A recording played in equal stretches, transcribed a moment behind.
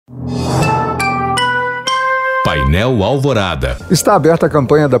Painel Alvorada. Está aberta a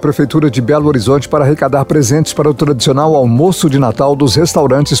campanha da Prefeitura de Belo Horizonte para arrecadar presentes para o tradicional almoço de Natal dos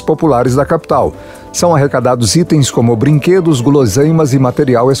restaurantes populares da capital. São arrecadados itens como brinquedos, guloseimas e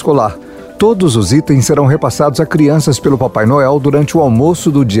material escolar. Todos os itens serão repassados a crianças pelo Papai Noel durante o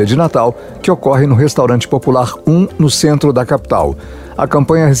almoço do dia de Natal, que ocorre no Restaurante Popular 1, no centro da capital. A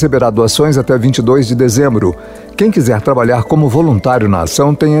campanha receberá doações até 22 de dezembro. Quem quiser trabalhar como voluntário na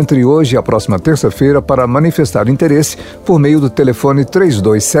ação tem entre hoje e a próxima terça-feira para manifestar interesse por meio do telefone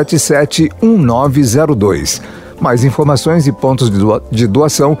 3277-1902. Mais informações e pontos de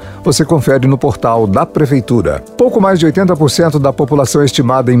doação você confere no portal da Prefeitura. Pouco mais de 80% da população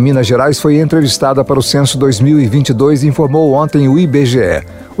estimada em Minas Gerais foi entrevistada para o censo 2022, informou ontem o IBGE.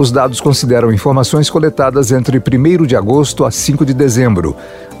 Os dados consideram informações coletadas entre 1º de agosto a 5 de dezembro.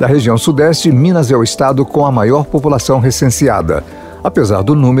 Da região sudeste, Minas é o estado com a maior população recenseada. Apesar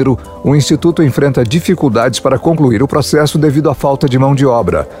do número, o Instituto enfrenta dificuldades para concluir o processo devido à falta de mão de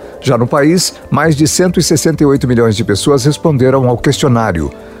obra. Já no país, mais de 168 milhões de pessoas responderam ao questionário.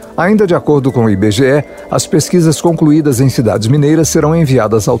 Ainda de acordo com o IBGE, as pesquisas concluídas em cidades mineiras serão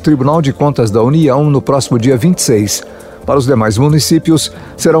enviadas ao Tribunal de Contas da União no próximo dia 26. Para os demais municípios,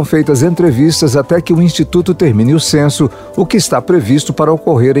 serão feitas entrevistas até que o Instituto termine o censo, o que está previsto para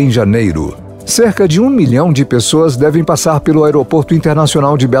ocorrer em janeiro. Cerca de 1 milhão de pessoas devem passar pelo Aeroporto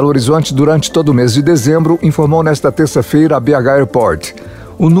Internacional de Belo Horizonte durante todo o mês de dezembro, informou nesta terça-feira a BH Airport.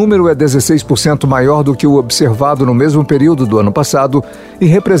 O número é 16% maior do que o observado no mesmo período do ano passado e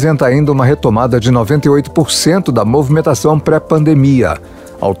representa ainda uma retomada de 98% da movimentação pré-pandemia.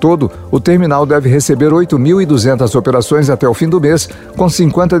 Ao todo, o terminal deve receber 8.200 operações até o fim do mês, com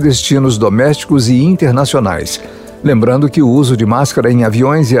 50 destinos domésticos e internacionais. Lembrando que o uso de máscara em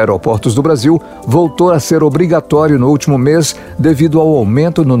aviões e aeroportos do Brasil voltou a ser obrigatório no último mês devido ao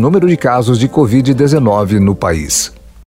aumento no número de casos de Covid-19 no país.